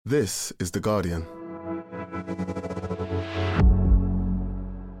This is The Guardian.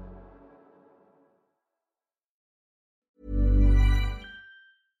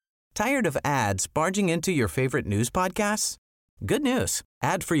 Tired of ads barging into your favorite news podcasts? Good news.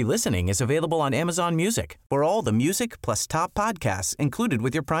 Ad-free listening is available on Amazon Music for all the music plus top podcasts included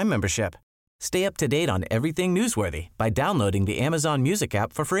with your Prime membership. Stay up to date on everything newsworthy by downloading the Amazon Music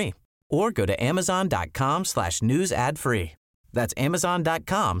app for free or go to amazon.com/news ad free. That's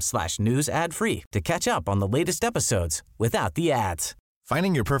amazon.com/news ad free to catch up on the latest episodes without the ads.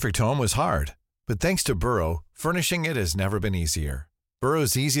 Finding your perfect home was hard, but thanks to Burrow, furnishing it has never been easier.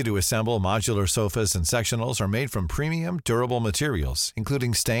 Burrow's easy-to-assemble modular sofas and sectionals are made from premium, durable materials,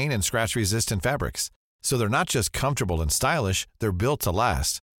 including stain and scratch-resistant fabrics. So they're not just comfortable and stylish, they're built to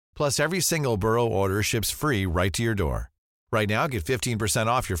last. Plus, every single Burrow order ships free right to your door. Right now, get 15%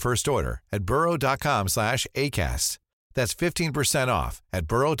 off your first order at burrow.com/ACAST. That's 15% off at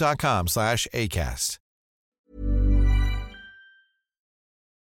burrow.com/ACAST.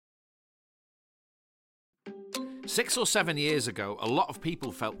 Six or 7 years ago, a lot of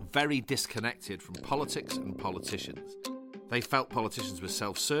people felt very disconnected from politics and politicians. They felt politicians were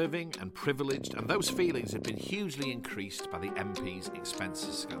self-serving and privileged, and those feelings had been hugely increased by the MP's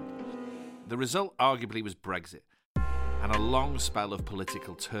expenses scandal. The result arguably was Brexit, and a long spell of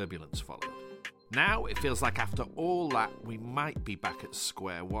political turbulence followed. Now it feels like after all that, we might be back at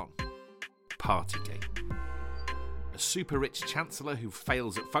square one. Partygate. A super-rich chancellor who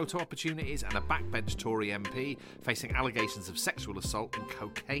fails at photo opportunities, and a backbench Tory MP facing allegations of sexual assault and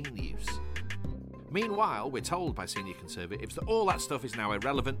cocaine use. Meanwhile, we're told by senior Conservatives that all that stuff is now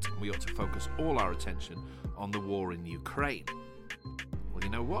irrelevant and we ought to focus all our attention on the war in Ukraine. Well, you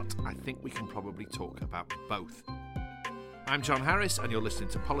know what? I think we can probably talk about both. I'm John Harris, and you're listening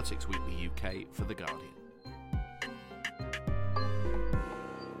to Politics Weekly UK for The Guardian.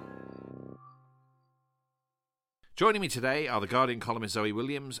 Joining me today are The Guardian columnist Zoe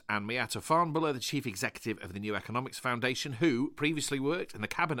Williams and Miata Farnborough, the Chief Executive of the New Economics Foundation, who previously worked in the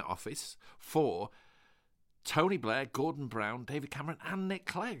Cabinet Office for Tony Blair, Gordon Brown, David Cameron and Nick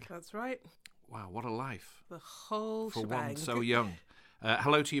Clegg. That's right. Wow, what a life. The whole for shebang. One so young.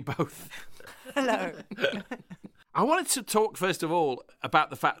 Hello to you both. Hello. I wanted to talk, first of all, about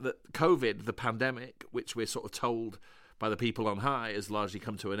the fact that COVID, the pandemic, which we're sort of told by the people on high, has largely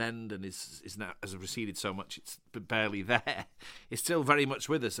come to an end and is now has receded so much it's barely there. It's still very much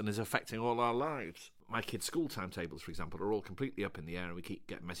with us and is affecting all our lives. My kids' school timetables, for example, are all completely up in the air, and we keep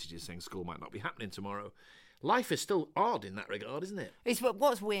getting messages saying school might not be happening tomorrow. Life is still odd in that regard, isn't it?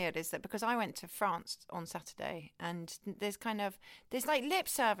 What's weird is that because I went to France on Saturday, and there's like lip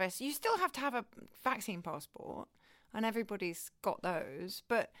service. You still have to have a vaccine passport, and everybody's got those,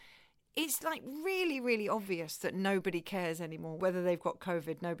 but it's like really, really obvious that nobody cares anymore whether they've got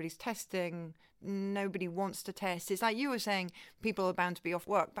COVID. Nobody's testing. Nobody wants to test. It's like you were saying, people are bound to be off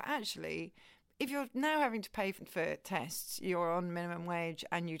work. But actually, if you're now having to pay for tests, you're on minimum wage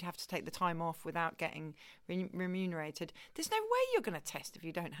and you'd have to take the time off without getting remunerated. There's no way you're going to test if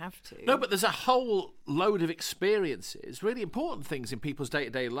you don't have to. No, but there's a whole load of experiences, really important things in people's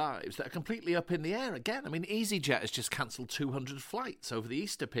day-to-day lives that are completely up in the air again. I mean, EasyJet has just cancelled 200 flights over the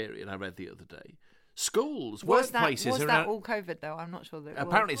Easter period, I read the other day. Schools, workplaces... Was that all COVID, though? I'm not sure that it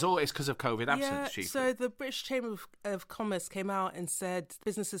apparently was. it's always because of COVID absence, Yeah, chiefly. so the British Chamber of Commerce came out and said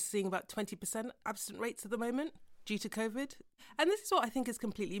businesses are seeing about 20% absent rates at the moment due to COVID. And this is what I think is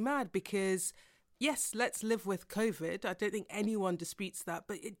completely mad because, yes, let's live with COVID. I don't think anyone disputes that,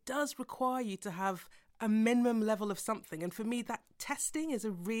 but it does require you to have a minimum level of something. And for me, that testing is a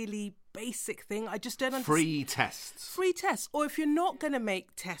really basic thing. I just don't understand. Free tests. Free tests. Or if you're not going to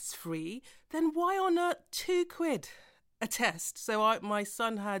make tests free, then why on earth £2 a test? So my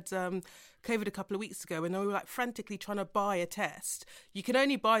son had COVID a couple of weeks ago, and they were like frantically trying to buy a test. You can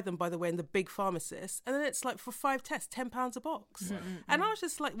only buy them, by the way, in the big pharmacists. And then it's like for 5 tests, £10 a box. Mm-hmm. And I was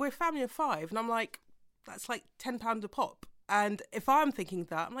just like, we're a family of 5. And I'm like, that's like £10 a pop. And if I'm thinking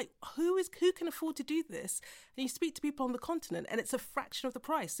that, I'm like, who can afford to do this? And you speak to people on the continent and it's a fraction of the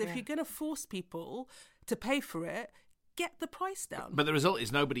price. So if you're going to force people to pay for it, get the price down. But the result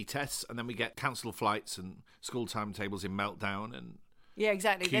is nobody tests, and then we get cancelled flights and school timetables in meltdown and yeah,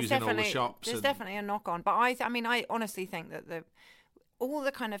 exactly. There's definitely a knock on. But I honestly think that all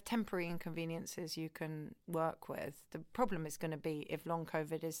the kind of temporary inconveniences you can work with, the problem is going to be if long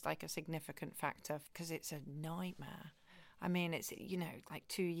COVID is like a significant factor, because it's a nightmare. I mean, it's, like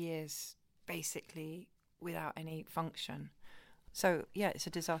 2 years basically without any function. So, yeah, it's a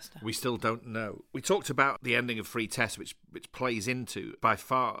disaster. We still don't know. We talked about the ending of free tests, which plays into, by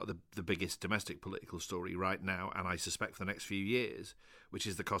far, the biggest domestic political story right now, and I suspect for the next few years, which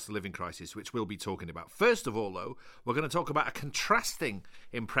is the cost of living crisis, which we'll be talking about. First of all, though, we're going to talk about a contrasting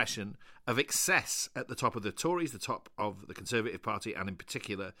impression of excess at the top of the Tories, the top of the Conservative Party, and in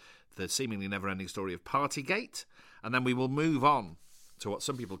particular, the seemingly never-ending story of Partygate. And then we will move on to what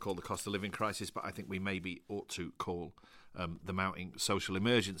some people call the cost of living crisis, but I think we maybe ought to call the mounting social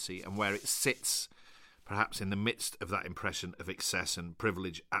emergency, and where it sits perhaps in the midst of that impression of excess and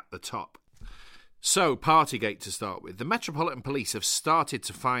privilege at the top. So, Partygate to start with. The Metropolitan Police have started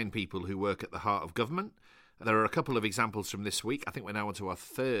to fine people who work at the heart of government. There are a couple of examples from this week. I think we're now on to our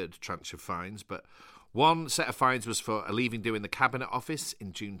third tranche of fines, but one set of fines was for a leaving do in the Cabinet Office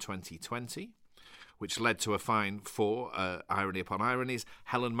in June 2020, which led to a fine for, irony upon ironies,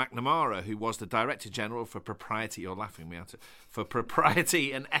 Helen McNamara, who was the Director General for Propriety, you're laughing me at it, for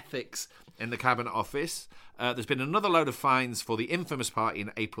Propriety and Ethics in the Cabinet Office. There's been another load of fines for the infamous party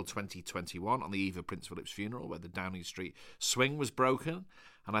in April 2021 on the eve of Prince Philip's funeral, where the Downing Street swing was broken.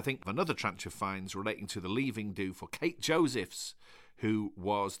 And I think another tranche of fines relating to the leaving do for Kate Josephs, who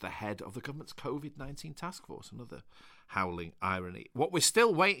was the head of the government's COVID-19 task force. Another howling irony. What we're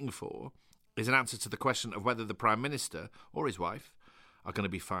still waiting for is an answer to the question of whether the Prime Minister or his wife are going to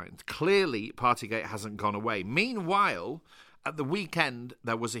be fined. Clearly, Partygate hasn't gone away. Meanwhile, at the weekend,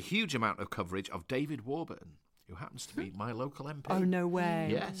 there was a huge amount of coverage of David Warburton, who happens to be my local MP. Oh, no way.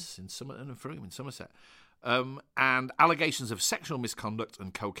 Yes, in Somerton and Frome in Somerset. And allegations of sexual misconduct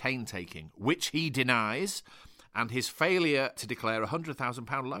and cocaine taking, which he denies, and his failure to declare a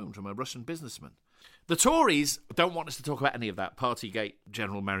 £100,000 loan from a Russian businessman. The Tories don't want us to talk about any of that. Partygate,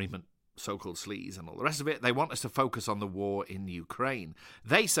 general merriment, so-called sleaze and all the rest of it. They want us to focus on the war in Ukraine.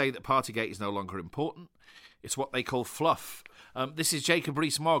 They say that Partygate is no longer important. It's what they call fluff. This is Jacob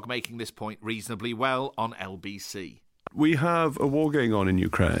Rees-Mogg making this point reasonably well on LBC. We have a war going on in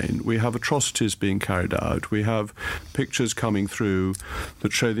Ukraine. We have atrocities being carried out. We have pictures coming through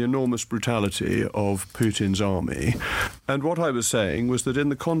that show the enormous brutality of Putin's army. And what I was saying was that in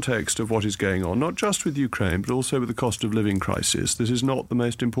the context of what is going on, not just with Ukraine, but also with the cost of living crisis, this is not the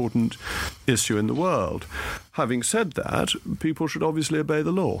most important issue in the world. Having said that, people should obviously obey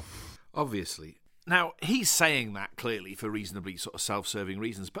the law. Obviously. Now, he's saying that clearly for reasonably sort of self-serving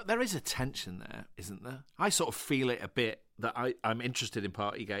reasons, but there is a tension there, isn't there? I sort of feel it a bit that I'm interested in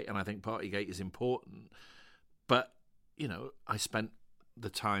Partygate and I think Partygate is important. But, you know, I spent the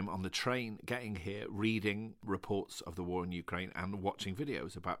time on the train getting here reading reports of the war in Ukraine and watching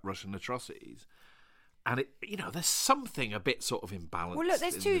videos about Russian atrocities. And it, you know, there's something a bit sort of imbalanced. Well, look,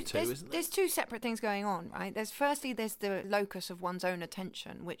 there's two separate things going on, right? There's the locus of one's own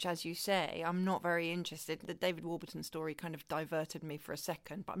attention, which, as you say, I'm not very interested. The David Warburton story kind of diverted me for a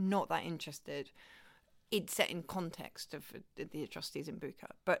second, but I'm not that interested. It's set in context of the atrocities in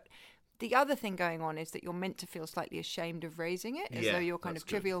Bucha, but the other thing going on is that you're meant to feel slightly ashamed of raising it, as though you're kind of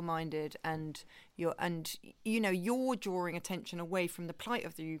trivial-minded, and you're drawing attention away from the plight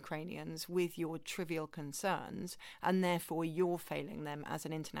of the Ukrainians with your trivial concerns, and therefore you're failing them as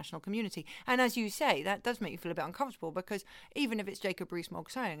an international community. And as you say, that does make you feel a bit uncomfortable, because even if it's Jacob Rees-Mogg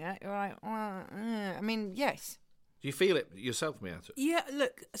saying it, you're like, I mean, yes. Do you feel it yourself, Miata? Yeah,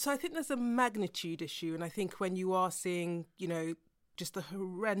 look, so I think there's a magnitude issue, and I think when you are seeing, you know, just the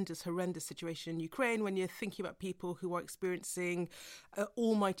horrendous situation in Ukraine, when you're thinking about people who are experiencing an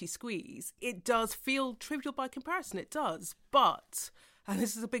almighty squeeze, it does feel trivial by comparison. It does. But, and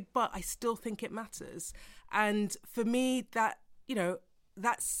this is a big but, I still think it matters. And for me, that, you know,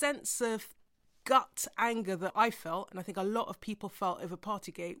 that sense of gut anger that I felt, and I think a lot of people felt over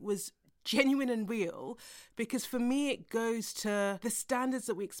Partygate, was genuine and real, because for me it goes to the standards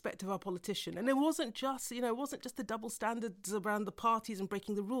that we expect of our politician. And it wasn't just the double standards around the parties and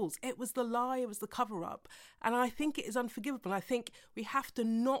breaking the rules. It was the lie, it was the cover-up. And I think it is unforgivable. I think we have to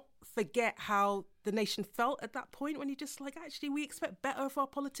not forget how the nation felt at that point, when you just like, actually, we expect better of our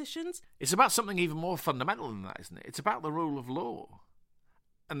politicians. It's about something even more fundamental than that, isn't it? It's about the rule of law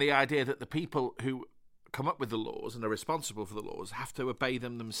and the idea that the people who come up with the laws and are responsible for the laws have to obey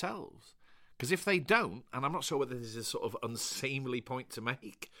them themselves. Because if they don't, and I'm not sure whether this is a sort of unseemly point to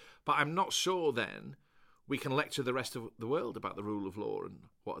make, but I'm not sure then we can lecture the rest of the world about the rule of law and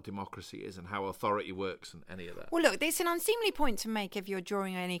what a democracy is and how authority works and any of that. Well, look, it's an unseemly point to make if you're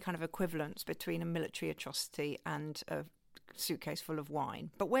drawing any kind of equivalence between a military atrocity and a suitcase full of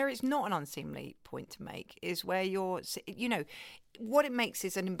wine. But where it's not an unseemly point to make is where you're, what it makes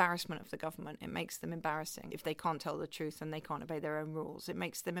is an embarrassment of the government. It makes them embarrassing if they can't tell the truth and they can't obey their own rules. It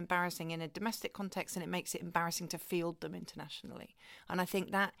makes them embarrassing in a domestic context, and it makes it embarrassing to field them internationally. And I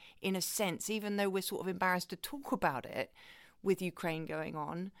think that, in a sense, even though we're sort of embarrassed to talk about it with Ukraine going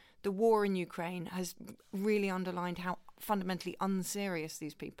on, the war in Ukraine has really underlined how fundamentally unserious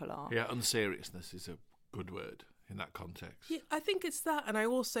these people are. Yeah, unseriousness is a good word in that context. Yeah, I think it's that. And I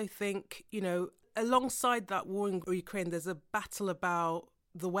also think, alongside that war in Ukraine, there's a battle about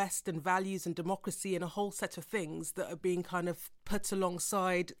the West and values and democracy and a whole set of things that are being kind of put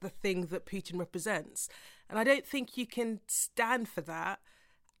alongside the thing that Putin represents. And I don't think you can stand for that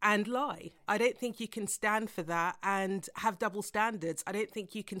and lie. I don't think you can stand for that and have double standards. I don't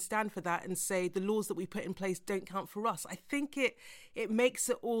think you can stand for that and say the laws that we put in place don't count for us. I think it makes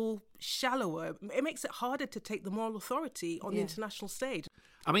it all shallower. It makes it harder to take the moral authority on the international stage.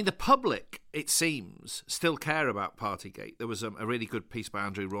 I mean, the public, it seems, still care about Partygate. There was a really good piece by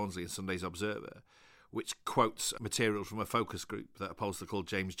Andrew Rawnsley in Sunday's Observer, which quotes material from a focus group that a pollster called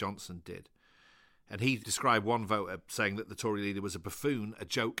James Johnson did. And he described one voter saying that the Tory leader was a buffoon, a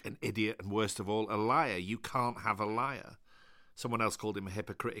joke, an idiot, and worst of all, a liar. You can't have a liar. Someone else called him a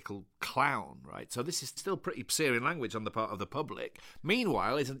hypocritical clown, right? So this is still pretty Syrian language on the part of the public.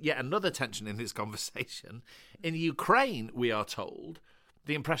 Meanwhile, is yet another tension in this conversation. In Ukraine, we are told,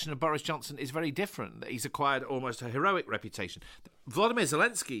 the impression of Boris Johnson is very different, that he's acquired almost a heroic reputation. Vladimir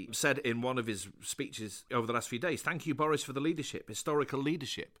Zelensky said in one of his speeches over the last few days, "Thank you, Boris, for the leadership, historical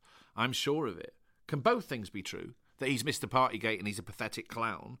leadership. I'm sure of it." Can both things be true? That he's Mr. Partygate and he's a pathetic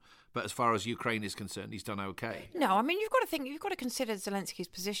clown, but as far as Ukraine is concerned, he's done okay? No, I mean, you've got to consider Zelensky's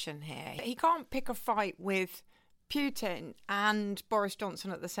position here. He can't pick a fight with Putin and Boris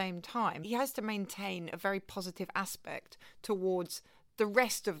Johnson at the same time. He has to maintain a very positive aspect towards the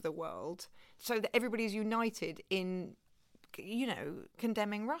rest of the world so that everybody's united in,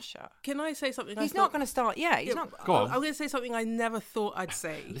 condemning Russia. Can I say something? He's not going to start. Yeah, he's not. Go on. I'm going to say something I never thought I'd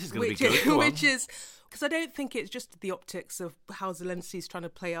say. This is going to be good. Go on. Which is, because I don't think it's just the optics of how Zelensky's trying to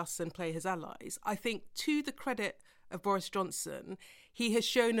play us and play his allies. I think, to the credit of Boris Johnson, he has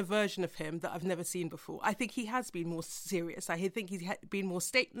shown a version of him that I've never seen before. I think he has been more serious. I think he's been more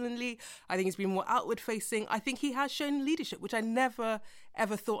statesmanly. I think he's been more outward facing. I think he has shown leadership, which I never,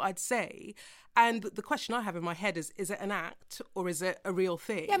 ever thought I'd say. And the question I have in my head is it an act or is it a real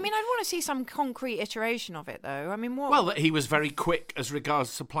thing? Yeah, I mean, I'd want to see some concrete iteration of it, though. I mean, what? Well, he was very quick as regards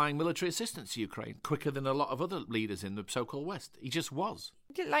supplying military assistance to Ukraine, quicker than a lot of other leaders in the so-called West. He just was.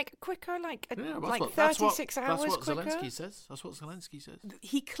 Like quicker, like 36 hours quicker? That's what Zelensky says. That's what Zelensky says.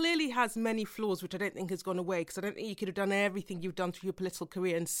 He clearly has many flaws, which I don't think has gone away, because I don't think you could have done everything you've done through your political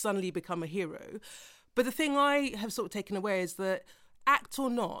career and suddenly become a hero. But the thing I have sort of taken away is that, act or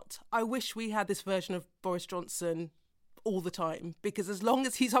not, I wish we had this version of Boris Johnson all the time, because as long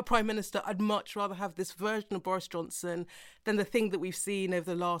as he's our Prime Minister, I'd much rather have this version of Boris Johnson than the thing that we've seen over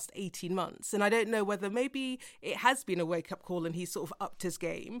the last 18 months. And I don't know whether maybe it has been a wake-up call and he's sort of upped his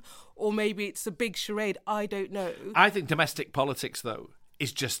game, or maybe it's a big charade. I don't know. I think domestic politics, though,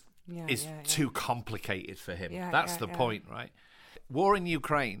 is just too complicated for him. That's the point, right? War in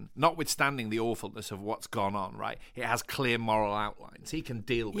Ukraine, notwithstanding the awfulness of what's gone on, right? It has clear moral outlines. He can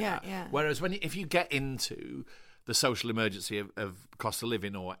deal with that. Yeah. Whereas if you get into the social emergency of cost of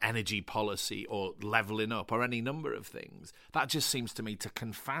living or energy policy or levelling up or any number of things, that just seems to me to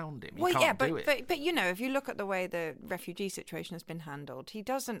confound him. He can't do it. But if you look at the way the refugee situation has been handled, he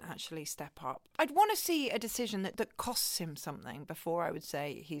doesn't actually step up. I'd want to see a decision that costs him something before I would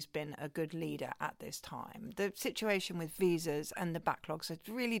say he's been a good leader at this time. The situation with visas and the backlogs is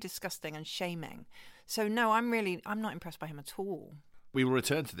really disgusting and shaming. So no, I'm not impressed by him at all. We will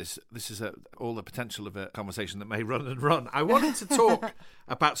return to this. This is all the potential of a conversation that may run and run. I wanted to talk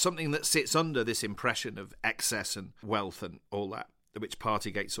about something that sits under this impression of excess and wealth and all that, which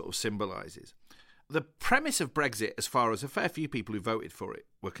Partygate sort of symbolises. The premise of Brexit, as far as a fair few people who voted for it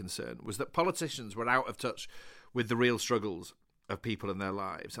were concerned, was that politicians were out of touch with the real struggles of people in their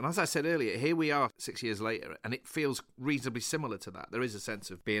lives. And as I said earlier, here we are 6 years later, and it feels reasonably similar to that. There is a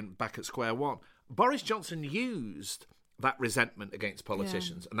sense of being back at square one. Boris Johnson used that resentment against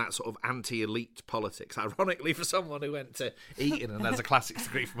politicians and that sort of anti-elite politics, ironically for someone who went to Eton and has a classics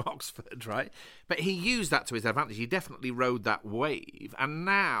degree from Oxford, right? But he used that to his advantage. He definitely rode that wave, and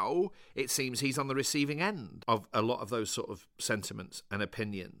now it seems he's on the receiving end of a lot of those sort of sentiments and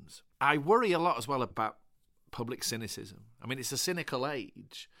opinions. I worry a lot as well about public cynicism. I mean, it's a cynical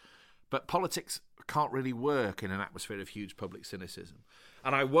age, but politics can't really work in an atmosphere of huge public cynicism.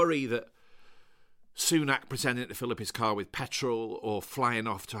 And I worry that Sunak pretending to fill up his car with petrol, or flying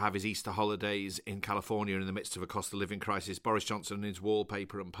off to have his Easter holidays in California in the midst of a cost of living crisis, Boris Johnson and his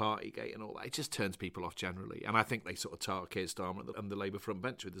wallpaper and Partygate and all that. It just turns people off generally. And I think they sort of tar Keir Starmer and the Labour front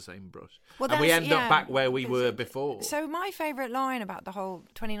bench with the same brush. Well, and we end up back where we were before. So my favourite line about the whole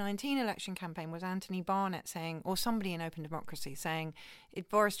 2019 election campaign was Anthony Barnett saying, or somebody in Open Democracy saying,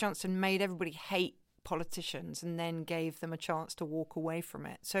 Boris Johnson made everybody hate politicians and then gave them a chance to walk away from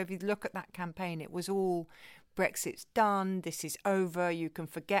it. So if you look at that campaign, it was all Brexit's done, this is over, you can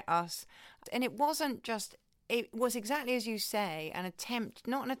forget us. And it wasn't just, it was exactly as you say, an attempt,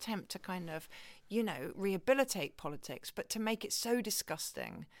 not an attempt to kind of, rehabilitate politics, but to make it so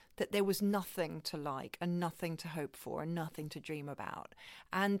disgusting that there was nothing to like and nothing to hope for and nothing to dream about.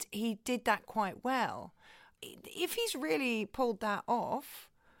 And he did that quite well. If he's really pulled that off,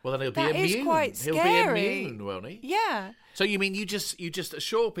 well, then he'll be that immune. Is quite scary. He'll be immune, won't he? Yeah. So you mean you just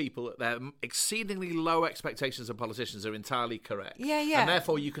assure people that their exceedingly low expectations of politicians are entirely correct? Yeah, yeah. And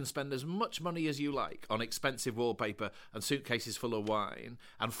therefore you can spend as much money as you like on expensive wallpaper and suitcases full of wine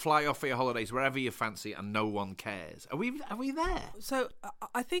and fly off for your holidays wherever you fancy, and no one cares. Are we there? So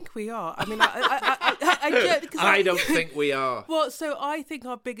I think we are. I mean, I don't think we are. Well, so I think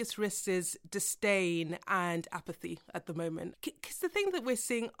our biggest risk is disdain and apathy at the moment. Because the thing that we're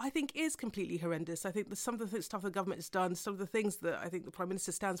seeing, I think, is completely horrendous. I think that some of the stuff the government has done, some of the things that I think the Prime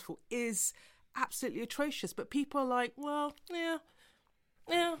Minister stands for is absolutely atrocious. But people are like, well, yeah.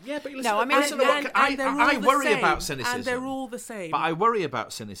 Yeah, but listen, no, I mean, I worry about cynicism. And they're all the same. But I worry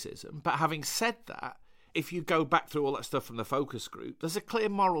about cynicism. But having said that, if you go back through all that stuff from the focus group, there's a clear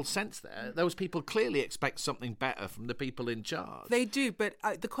moral sense there. Those people clearly expect something better from the people in charge. They do, but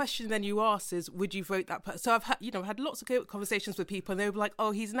the question then you ask is, would you vote that person? So I've had lots of conversations with people, and they were like,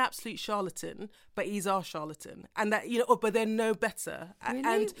 "Oh, he's an absolute charlatan, but he's our charlatan," and that but they're no better.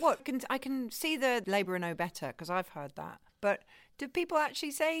 Really? And I can see the Labour are no better because I've heard that, but do people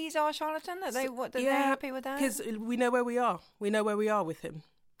actually say he's our charlatan? They're happy with that? Because we know where we are. We know where we are with him.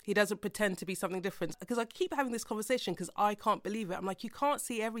 He doesn't pretend to be something different. Because I keep having this conversation because I can't believe it. I'm like, you can't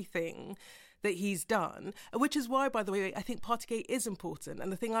see everything that he's done, which is why, by the way, I think Partygate is important.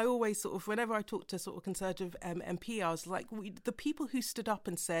 And the thing I always whenever I talk to sort of Conservative MP, I was like, the people who stood up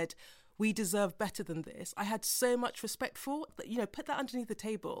and said, we deserve better than this, I had so much respect for. Put that underneath the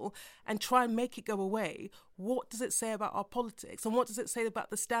table and try and make it go away. What does it say about our politics? And what does it say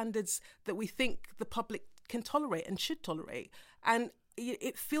about the standards that we think the public can tolerate and should tolerate? And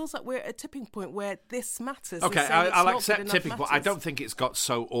it feels like we're at a tipping point where this matters. Okay, I'll accept tipping point. I don't think it's got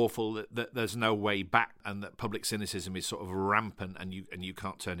so awful that there's no way back and that public cynicism is sort of rampant and you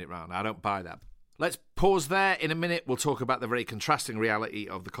can't turn it around. I don't buy that. Let's pause there. In a minute, we'll talk about the very contrasting reality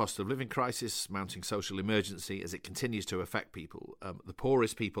of the cost of living crisis, mounting social emergency as it continues to affect people, the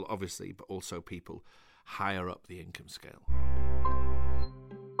poorest people, obviously, but also people higher up the income scale.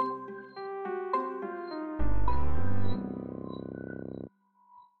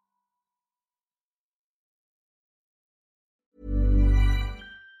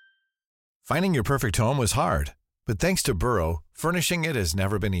 Finding your perfect home was hard, but thanks to Burrow, furnishing it has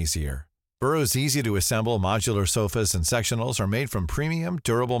never been easier. Burrow's easy-to-assemble modular sofas and sectionals are made from premium,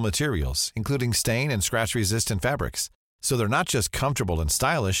 durable materials, including stain and scratch-resistant fabrics. So they're not just comfortable and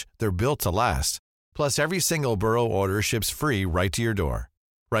stylish, they're built to last. Plus, every single Burrow order ships free right to your door.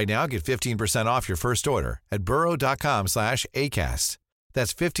 Right now, get 15% off your first order at burrow.com/ACAST.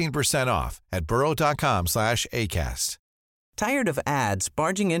 That's 15% off at burrow.com/ACAST. Tired of ads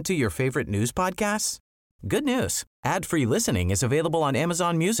barging into your favorite news podcasts? Good news. Ad-free listening is available on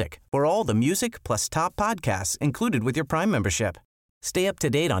Amazon Music for all the music plus top podcasts included with your Prime membership. Stay up to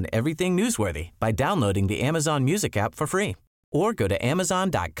date on everything newsworthy by downloading the Amazon Music app for free or go to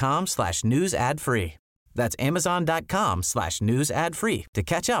amazon.com/news ad free. That's amazon.com/news ad free to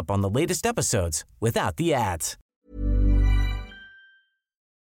catch up on the latest episodes without the ads.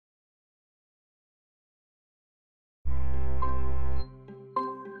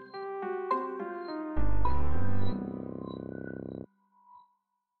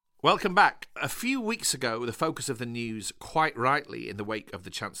 Welcome back. A few weeks ago, the focus of the news, quite rightly, in the wake of the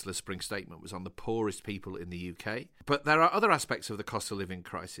Chancellor's spring statement, was on the poorest people in the UK. But there are other aspects of the cost of living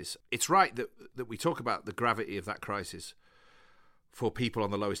crisis. It's right that we talk about the gravity of that crisis for people on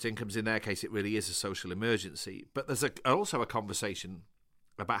the lowest incomes. In their case, it really is a social emergency. But there's also a conversation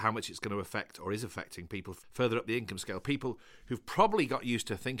about how much it's going to affect or is affecting people further up the income scale, people who've probably got used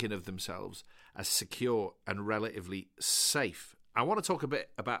to thinking of themselves as secure and relatively safe. I want to talk a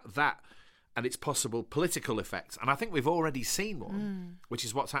bit about that and its possible political effects. And I think we've already seen one, which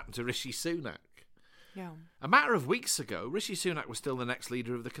is what's happened to Rishi Sunak. Yeah. A matter of weeks ago, Rishi Sunak was still the next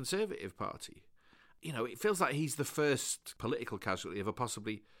leader of the Conservative Party. it feels like he's the first political casualty of a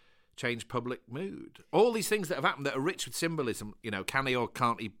possibly changed public mood. All these things that have happened that are rich with symbolism, can he or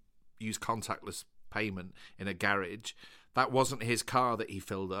can't he use contactless payment in a garage? That wasn't his car that he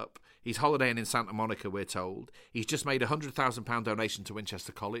filled up. He's holidaying in Santa Monica, we're told. He's just made a £100,000 donation to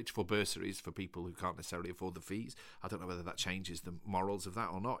Winchester College for bursaries for people who can't necessarily afford the fees. I don't know whether that changes the morals of that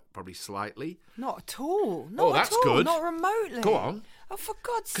or not. Probably slightly. Not at all. Not that's at all. good. Not remotely. Go on. Oh, for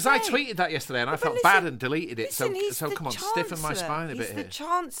God's sake. Because I tweeted that yesterday and I felt bad and deleted it. So come on, stiffen my spine a bit here. He's the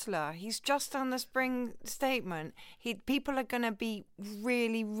Chancellor. He's just done the spring statement. People are going to be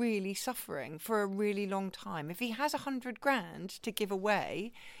really, really suffering for a really long time. If he has £100,000 to give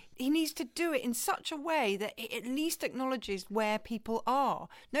away, he needs to do it in such a way that it at least acknowledges where people are.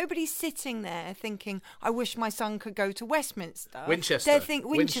 Nobody's sitting there thinking, I wish my son could go to Westminster.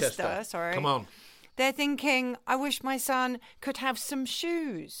 Winchester, sorry. Come on. They're thinking, I wish my son could have some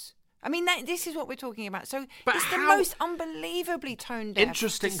shoes. I mean, this is what we're talking about. So it's the most unbelievably tone deaf.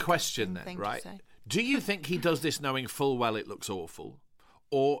 Interesting question then, right? Do you think he does this knowing full well it looks awful?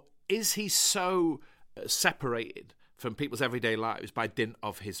 Or is he so separated from people's everyday lives by dint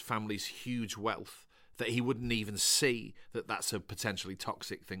of his family's huge wealth that he wouldn't even see that that's a potentially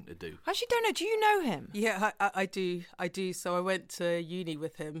toxic thing to do? I actually don't know. Do you know him? Yeah, I do. So I went to uni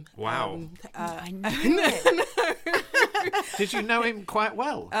with him. Wow. I knew it. Did you know him quite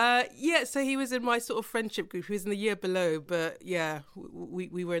well? Yeah, so he was in my sort of friendship group. He was in the year below, but yeah,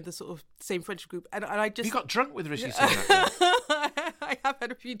 we were in the sort of same friendship group. And I just... You got drunk with Rishi Sunak? I have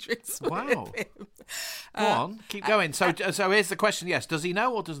had a few drinks with him. Go on, keep going. So here's the question, yes. Does he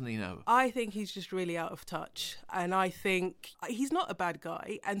know or doesn't he know? I think he's just really out of touch. And I think he's not a bad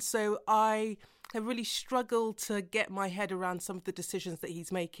guy. And so I have really struggled to get my head around some of the decisions that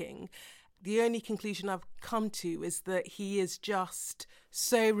he's making. The only conclusion I've come to is that he is just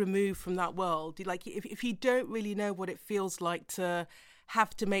so removed from that world. Like, if you don't really know what it feels like to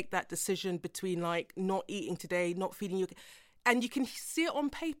have to make that decision between, like, not eating today, not feeding your... And you can see it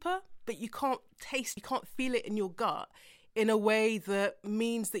on paper, but you can't feel it in your gut in a way that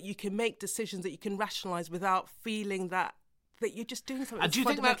means that you can make decisions that you can rationalise without feeling that you're just doing something that's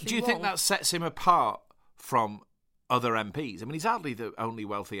fundamentally do you think that sets him apart from other MPs? I mean, he's hardly the only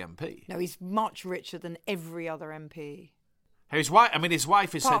wealthy MP. No, he's much richer than every other MP. His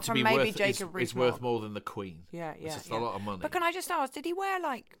wife is said to be worth more than the Queen. Yeah. It's a lot of money. But can I just ask, did he wear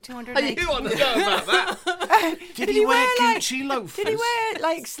like 280? You want to know about that? Did he wear Gucci loafers? Did he wear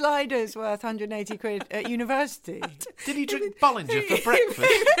like sliders worth 180 quid at university? Did he drink Bollinger for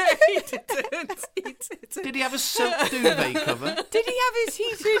breakfast? He didn't. Did he have a silk duvet cover? Did he have his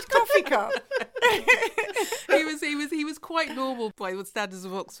heated coffee cup? He was quite normal by the standards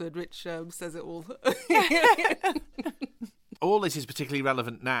of Oxford, which says it all. All this is particularly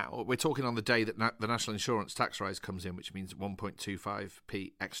relevant now. We're talking on the day that the national insurance tax rise comes in, which means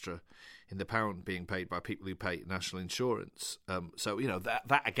 1.25p extra in the pound being paid by people who pay national insurance. So,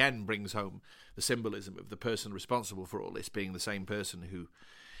 that again brings home the symbolism of the person responsible for all this being the same person who,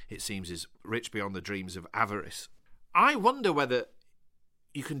 it seems, is rich beyond the dreams of avarice. I wonder whether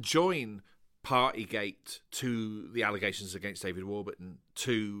you can join Partygate to the allegations against David Warburton,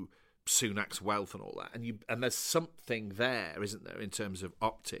 to Sunak's wealth and all that, and there's something there, isn't there, in terms of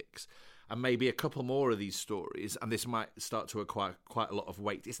optics, and maybe a couple more of these stories, and this might start to acquire quite a lot of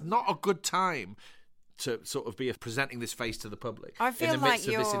weight. It's not a good time to sort of be presenting this face to the public in the midst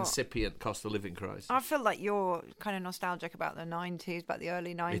of this incipient cost of living crisis. I feel like you're kind of nostalgic about the 90s, about the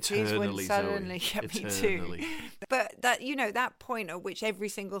early 90s. Eternally, when suddenly, Zoe. Yeah, me too. But that point at which every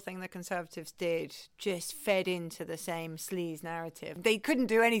single thing the Conservatives did just fed into the same sleaze narrative. They couldn't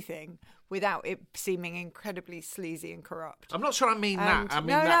do anything without it seeming incredibly sleazy and corrupt. I'm not sure I mean that. I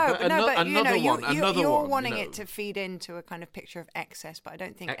mean you're wanting it to feed into a kind of picture of excess, but I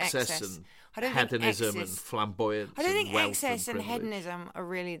don't think excess and hedonism and flamboyance. I don't think excess and privilege. hedonism are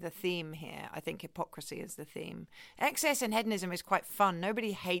really the theme here. I think hypocrisy is the theme. Excess and hedonism is quite fun.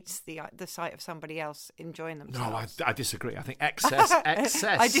 Nobody hates the sight of somebody else enjoying themselves. No, I disagree. I think excess.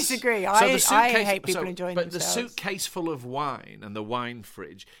 I disagree. I hate people enjoying themselves. But the suitcase full of wine and the wine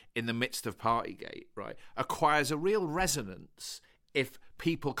fridge in the midst of Partygate, right, acquires a real resonance if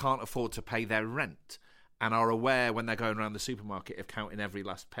people can't afford to pay their rent and are aware when they're going around the supermarket of counting every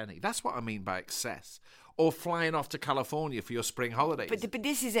last penny. That's what I mean by excess. Or flying off to California for your spring holidays. But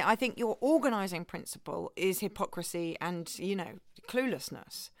this is it. I think your organising principle is hypocrisy and,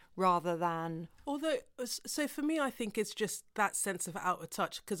 cluelessness rather than... Although, so for me, I think it's just that sense of out of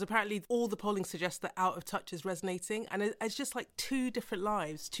touch, because apparently all the polling suggests that out of touch is resonating, and it's just like two different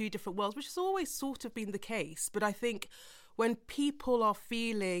lives, two different worlds, which has always sort of been the case. But I think when people are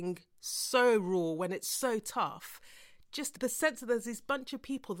feeling so raw, when it's so tough, just the sense that there's this bunch of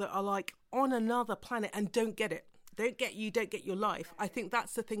people that are like on another planet and don't get it. Don't get you, don't get your life. I think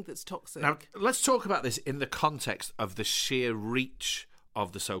that's the thing that's toxic. Now, let's talk about this in the context of the sheer reach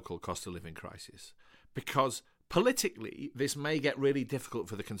of the so-called cost of living crisis. Because politically, this may get really difficult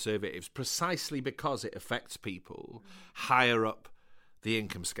for the Conservatives precisely because it affects people higher up the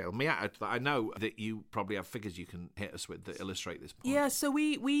income scale. I know that you probably have figures you can hit us with that illustrate this point. Yeah, so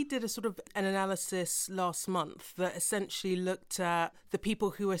we did a sort of an analysis last month that essentially looked at the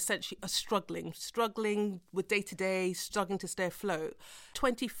people who essentially are struggling with day-to-day, struggling to stay afloat.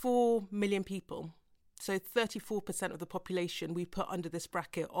 24 million people. So 34% of the population we put under this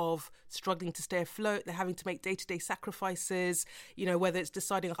bracket of struggling to stay afloat. They're having to make day-to-day sacrifices, whether it's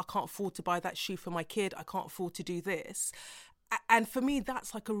deciding I can't afford to buy that shoe for my kid, I can't afford to do this. And for me,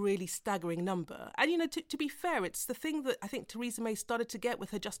 that's like a really staggering number. And, to be fair, it's the thing that I think Theresa May started to get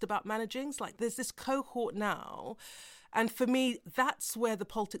with her Just About Managings. Like, there's this cohort now. And for me, that's where the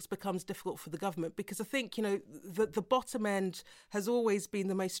politics becomes difficult for the government, because I think, the bottom end has always been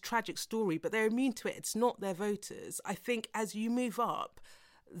the most tragic story, but they're immune to it. It's not their voters. I think as you move up,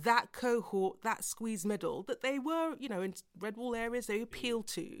 that cohort, that squeeze middle, that they were, in red wall areas, they appeal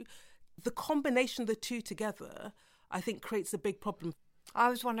to, the combination of the two together, I think creates a big problem. I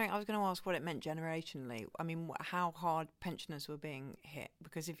was going to ask what it meant generationally. I mean, how hard pensioners were being hit.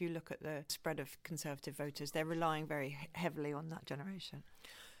 Because if you look at the spread of Conservative voters, they're relying very heavily on that generation.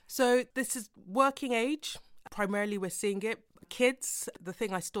 So this is working age. Primarily, we're seeing it. Kids, the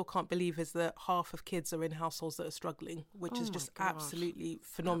thing I still can't believe is that half of kids are in households that are struggling, which is just absolutely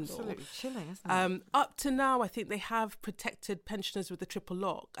phenomenal. Absolutely chilling, isn't it? Up to now, I think they have protected pensioners with the triple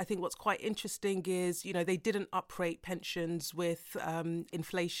lock. I think what's quite interesting is, they didn't uprate pensions with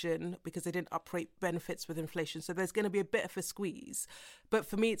inflation because they didn't uprate benefits with inflation. So there's going to be a bit of a squeeze. But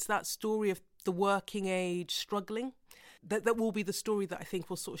for me, it's that story of the working age struggling. That will be the story that I think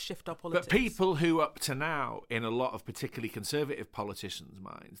will sort of shift our politics. But people who up to now, in a lot of particularly Conservative politicians'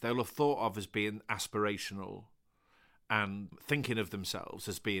 minds, they'll have thought of as being aspirational and thinking of themselves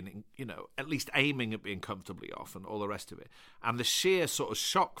as being, at least aiming at being comfortably off and all the rest of it. And the sheer sort of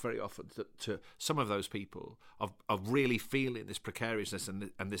shock very often to some of those people of really feeling this precariousness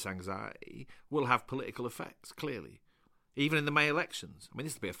and this anxiety will have political effects, clearly. Even in the May elections. I mean,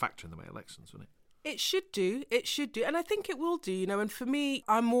 this will be a factor in the May elections, wouldn't it? It should do. And I think it will do, and for me,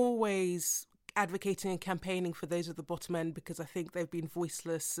 I'm always advocating and campaigning for those at the bottom end because I think they've been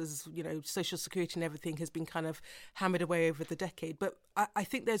voiceless as, Social Security and everything has been kind of hammered away over the decade. But I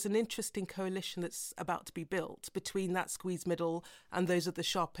think there's an interesting coalition that's about to be built between that squeeze middle and those at the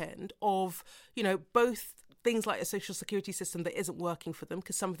sharp end of, both things like a Social Security system that isn't working for them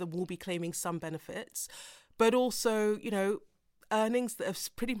because some of them will be claiming some benefits, but also, earnings that have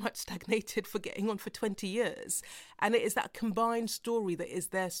pretty much stagnated for getting on for 20 years. And it is that combined story that is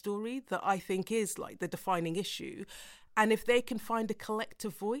their story that I think is like the defining issue. And if they can find a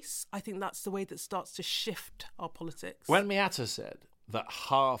collective voice, I think that's the way that starts to shift our politics. When Miatta said that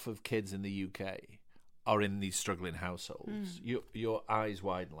half of kids in the UK are in these struggling households, your eyes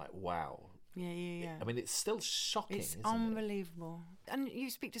widen like, wow. Yeah. I mean, it's still shocking, It's isn't unbelievable. And you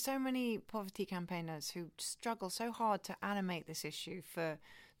speak to so many poverty campaigners who struggle so hard to animate this issue for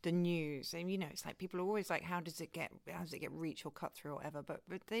the news. And, it's like people are always like, how does it get reach or cut through or whatever? But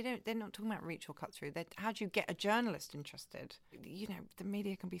they're not talking about reach or cut through. How do you get a journalist interested? The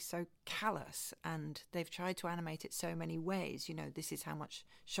media can be so callous and they've tried to animate it so many ways. This is how much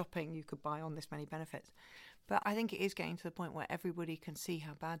shopping you could buy on this many benefits. But I think it is getting to the point where everybody can see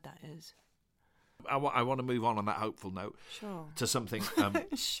how bad that is. I want to move on that hopeful note to something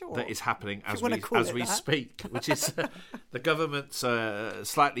that is happening as we speak, which is the government's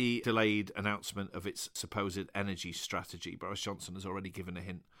slightly delayed announcement of its supposed energy strategy. Boris Johnson has already given a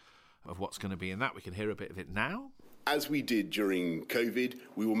hint of what's going to be in that. We can hear a bit of it now. As we did during COVID,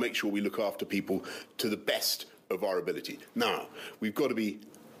 we will make sure we look after people to the best of our ability. Now, we've got to be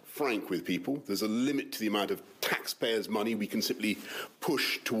frank with people. There's a limit to the amount of taxpayers' money we can simply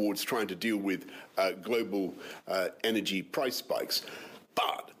push towards trying to deal with global energy price spikes.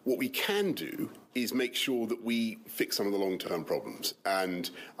 But what we can do is make sure that we fix some of the long-term problems. And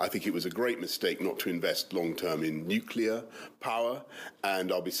I think it was a great mistake not to invest long-term in nuclear power.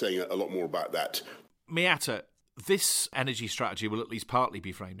 And I'll be saying a lot more about that. Miatta, this energy strategy will at least partly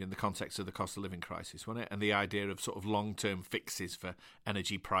be framed in the context of the cost of living crisis, won't it? And the idea of sort of long-term fixes for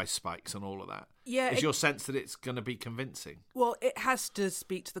energy price spikes and all of that. Yeah. Is your sense that it's going to be convincing? Well, it has to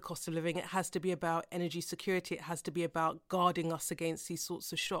speak to the cost of living. It has to be about energy security. It has to be about guarding us against these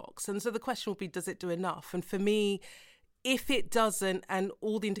sorts of shocks. And so the question will be, does it do enough? And for me, If it doesn't, and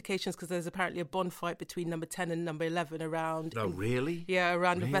all the indications, because there's apparently a bond fight between number 10 and number 11 around... No, really? Yeah,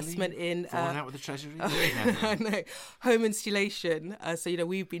 around really? Investment in... Falling out with the Treasury? I know. Home insulation. So,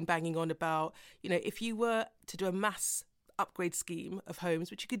 we've been banging on about, if you were to do a mass upgrade scheme of homes,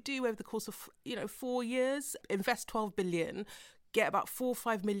 which you could do over the course of, 4 years, invest 12 billion, get about 4 or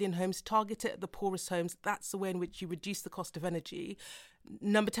 5 million homes, target it at the poorest homes. That's the way in which you reduce the cost of energy.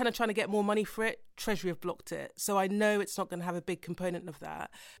 Number 10 are trying to get more money for it. Treasury have blocked it. So I know it's not going to have a big component of that.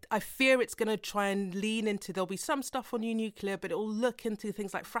 I fear it's going to try and lean into, there'll be some stuff on new nuclear, but it will look into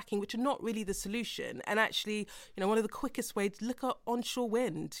things like fracking, which are not really the solution. And actually, one of the quickest ways, look at onshore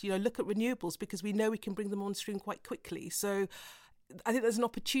wind, look at renewables, because we know we can bring them on stream quite quickly. So I think there's an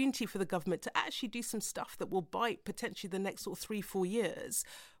opportunity for the government to actually do some stuff that will bite potentially the next sort of 3-4 years.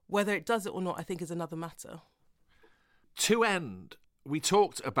 Whether it does it or not, I think is another matter. To end, we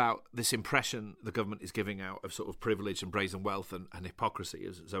talked about this impression the government is giving out of sort of privilege and brazen wealth and hypocrisy,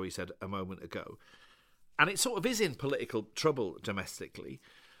 as Zoe said a moment ago. And it sort of is in political trouble domestically.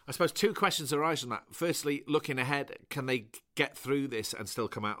 I suppose 2 questions arise from that. Firstly, looking ahead, can they get through this and still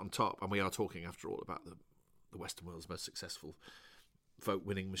come out on top? And we are talking, after all, about the Western world's most successful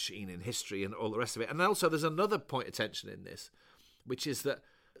vote-winning machine in history and all the rest of it. And also there's another point of tension in this, which is that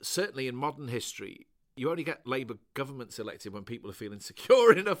certainly in modern history, you only get Labour governments elected when people are feeling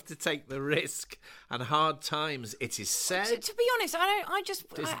secure enough to take the risk. And hard times, it is said. To be honest, I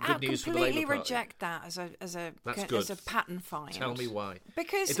completely reject that as a pattern find. Tell me why.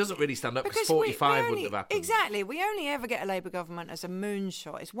 Because it doesn't really stand up. Because 45 wouldn't have happened. Exactly. We only ever get a Labour government as a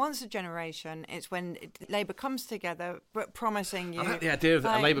moonshot. It's once a generation. It's when Labour comes together, but promising you. I like the idea of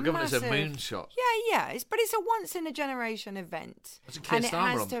a Labour government as a moonshot. Yeah. But it's a once in a generation event. Imagine Keir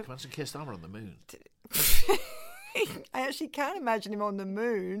Starmer on the moon. I actually can imagine him on the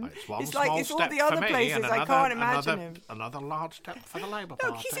moon. It's like it's all the other places I can't imagine him. Another large step for the Labour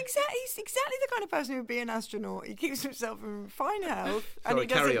Party. He's exactly the kind of person who would be an astronaut. He keeps himself in fine health and Sorry, he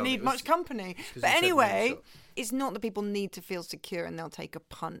doesn't need much company. But anyway, it's not that people need to feel secure and they'll take a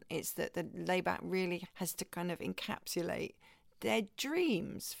punt. It's that the Labour really has to kind of encapsulate their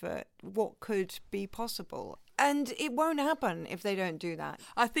dreams for what could be possible. And it won't happen if they don't do that.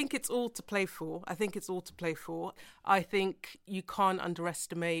 I think it's all to play for. I think you can't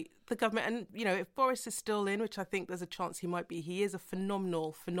underestimate the government. And, if Boris is still in, which I think there's a chance he might be, he is a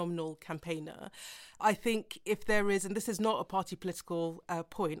phenomenal campaigner. I think if there is, and this is not a party political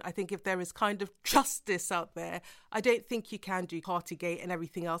point, I think if there is kind of justice out there, I don't think you can do Partygate and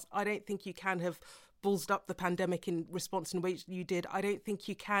everything else. I don't think you can have ballsed up the pandemic in response in ways you did. I don't think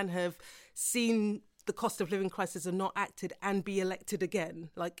you can have seen the cost of living crisis and not acted and be elected again.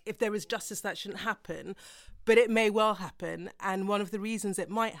 Like, if there is justice, that shouldn't happen, but it may well happen. And one of the reasons it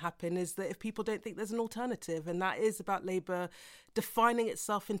might happen is that if people don't think there's an alternative, and that is about Labour defining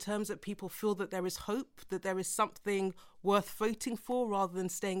itself in terms that people feel that there is hope, that there is something worth voting for, rather than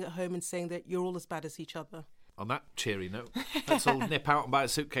staying at home and saying that you're all as bad as each other. On that cheery note, let's all nip out and buy a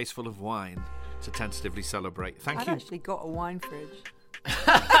suitcase full of wine to tentatively celebrate. Thank you. I've actually got a wine fridge.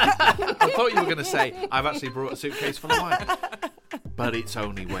 I thought you were going to say, I've actually brought a suitcase full of wine. But it's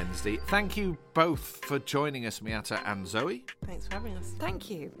only Wednesday. Thank you both for joining us, Miata and Zoe. Thanks for having us.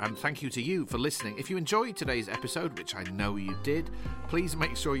 Thank you. And thank you to you for listening. If you enjoyed today's episode, which I know you did, please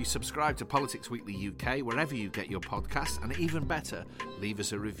make sure you subscribe to Politics Weekly UK wherever you get your podcasts, and even better, leave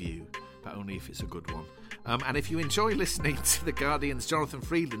us a review, but only if it's a good one. And if you enjoy listening to The Guardian's Jonathan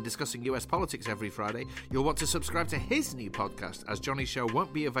Freedland discussing US politics every Friday, you'll want to subscribe to his new podcast, as Johnny's show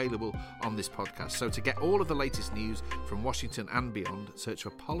won't be available on this podcast. So to get all of the latest news from Washington and beyond, search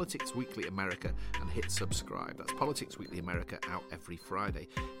for Politics Weekly America and hit subscribe. That's Politics Weekly America, out every Friday.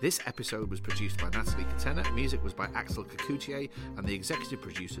 This episode was produced by Natalie Katena, music was by Axel Kakoutié, and the executive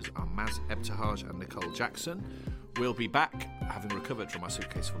producers are Maz Ebtehaj and Nicole Jackson. We'll be back, having recovered from our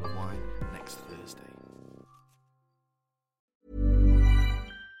suitcase full of wine, next Thursday.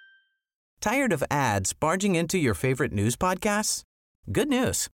 Tired of ads barging into your favorite news podcasts? Good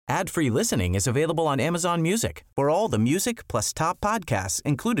news. Ad-free listening is available on Amazon Music for all the music plus top podcasts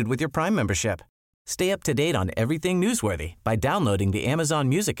included with your Prime membership. Stay up to date on everything newsworthy by downloading the Amazon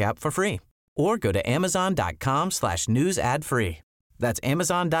Music app for free, or go to amazon.com/news ad free. That's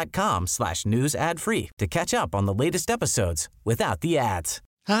amazon.com/news ad free to catch up on the latest episodes without the ads.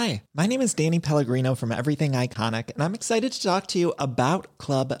 Hi, my name is Danny Pellegrino from Everything Iconic, and I'm excited to talk to you about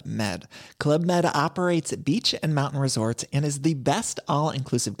Club Med. Club Med operates beach and mountain resorts and is the best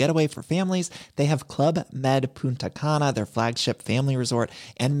all-inclusive getaway for families. They have Club Med Punta Cana, their flagship family resort,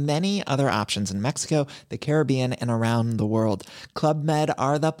 and many other options in Mexico, the Caribbean, and around the world. Club Med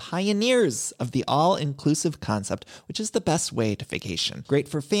are the pioneers of the all-inclusive concept, which is the best way to vacation. Great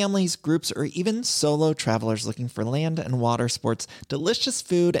for families, groups, or even solo travelers looking for land and water sports, delicious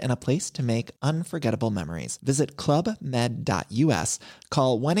food, and a place to make unforgettable memories. Visit clubmed.us,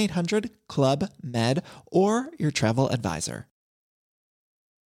 call 1-800-CLUB-MED, or your travel advisor.